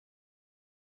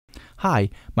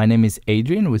Hi, my name is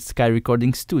Adrian with Sky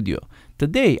Recording Studio.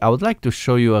 Today I would like to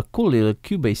show you a cool little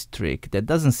Cubase trick that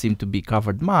doesn't seem to be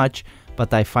covered much,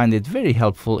 but I find it very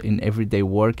helpful in everyday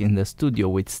work in the studio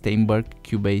with Steinberg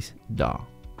Cubase DAW.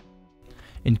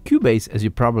 In Cubase, as you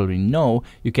probably know,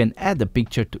 you can add a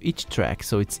picture to each track,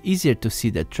 so it's easier to see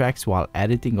the tracks while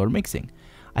editing or mixing.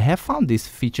 I have found this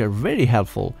feature very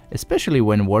helpful, especially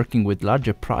when working with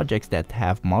larger projects that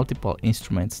have multiple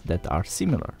instruments that are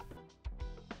similar.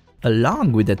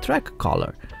 Along with the track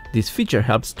color, this feature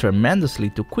helps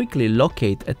tremendously to quickly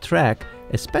locate a track,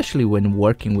 especially when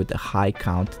working with a high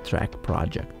count track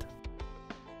project.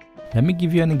 Let me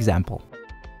give you an example.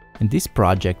 In this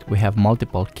project we have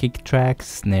multiple kick tracks,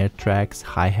 snare tracks,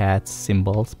 hi-hats,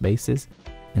 cymbals, basses,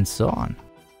 and so on.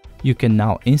 You can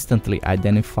now instantly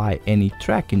identify any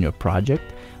track in your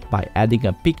project by adding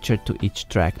a picture to each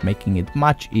track, making it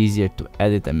much easier to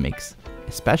edit and mix,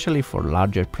 especially for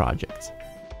larger projects.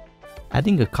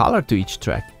 Adding a color to each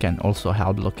track can also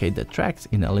help locate the tracks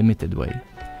in a limited way.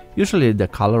 Usually the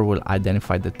color will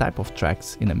identify the type of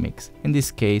tracks in a mix. In this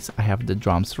case, I have the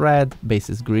drums red,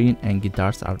 basses green, and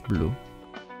guitars are blue.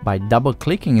 By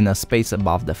double-clicking in a space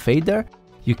above the fader,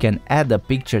 you can add a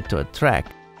picture to a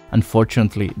track.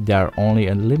 Unfortunately, there are only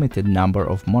a limited number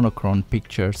of monochrome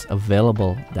pictures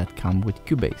available that come with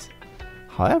Cubase.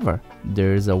 However,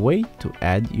 there is a way to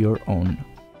add your own.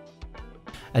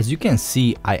 As you can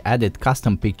see, I added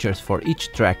custom pictures for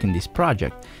each track in this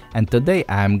project, and today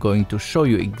I am going to show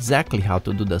you exactly how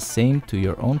to do the same to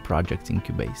your own projects in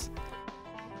Cubase.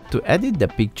 To edit the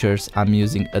pictures, I'm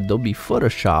using Adobe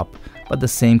Photoshop, but the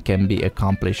same can be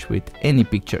accomplished with any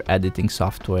picture editing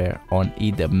software on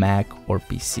either Mac or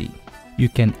PC. You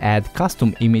can add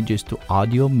custom images to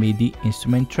audio, MIDI,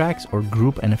 instrument tracks, or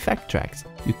group and effect tracks.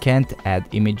 You can't add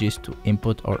images to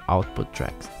input or output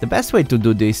tracks. The best way to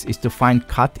do this is to find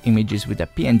cut images with a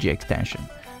PNG extension.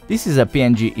 This is a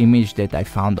PNG image that I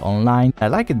found online. I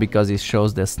like it because it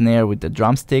shows the snare with the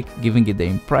drumstick, giving it the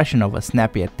impression of a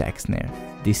snappy attack snare.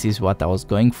 This is what I was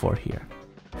going for here.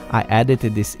 I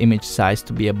edited this image size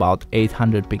to be about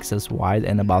 800 pixels wide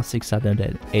and about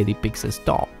 680 pixels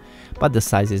tall, but the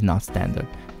size is not standard.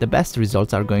 The best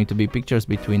results are going to be pictures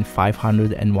between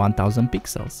 500 and 1000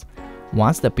 pixels.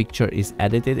 Once the picture is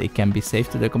edited, it can be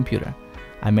saved to the computer.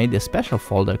 I made a special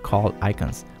folder called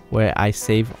Icons, where I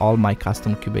save all my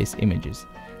custom Cubase images.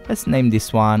 Let's name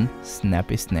this one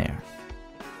Snappy Snare.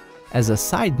 As a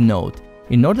side note,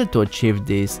 in order to achieve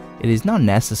this, it is not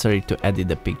necessary to edit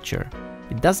the picture.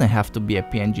 It doesn't have to be a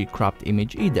PNG cropped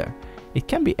image either. It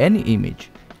can be any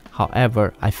image.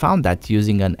 However, I found that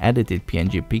using an edited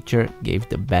PNG picture gave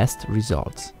the best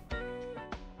results.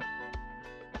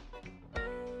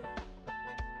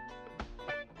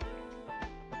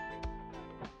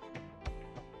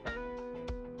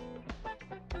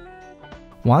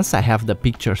 Once I have the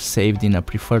picture saved in a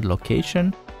preferred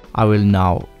location, I will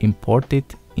now import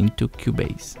it into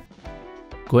Cubase.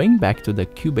 Going back to the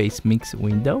Cubase Mix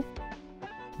window,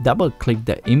 double-click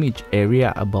the image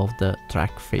area above the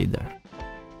track fader.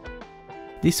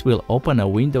 This will open a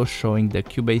window showing the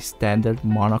Cubase standard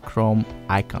monochrome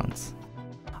icons.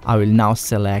 I will now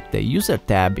select the User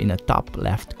tab in the top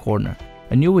left corner.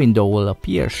 A new window will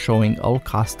appear showing all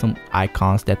custom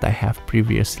icons that I have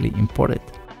previously imported.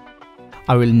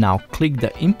 I will now click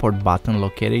the Import button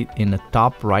located in the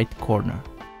top right corner.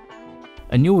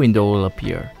 A new window will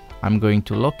appear. I'm going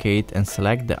to locate and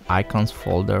select the Icons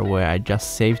folder where I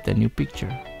just saved the new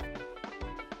picture.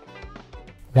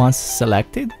 Once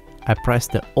selected, I press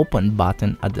the Open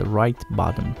button at the right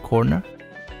bottom corner,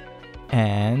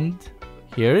 and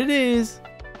here it is!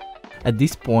 At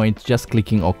this point, just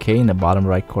clicking OK in the bottom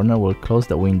right corner will close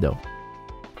the window.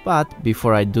 But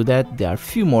before I do that, there are a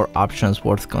few more options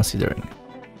worth considering.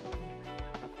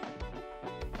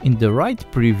 In the right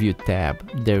Preview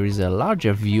tab, there is a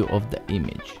larger view of the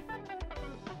image.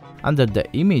 Under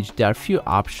the image, there are a few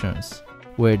options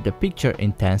where the picture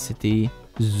intensity,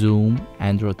 zoom,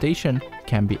 and rotation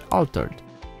can be altered.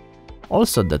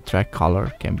 Also, the track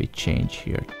color can be changed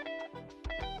here.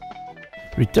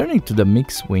 Returning to the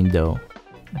Mix window,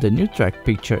 the new track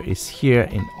picture is here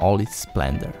in all its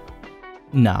splendor.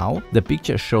 Now, the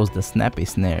picture shows the snappy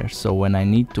snare, so when I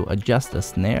need to adjust the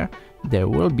snare, there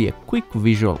will be a quick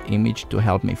visual image to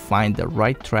help me find the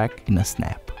right track in a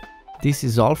snap. This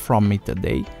is all from me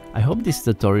today. I hope this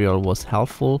tutorial was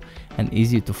helpful and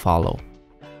easy to follow.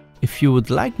 If you would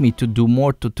like me to do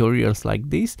more tutorials like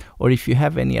this, or if you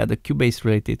have any other Cubase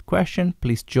related question,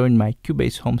 please join my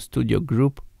Cubase Home Studio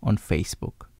group on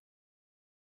Facebook.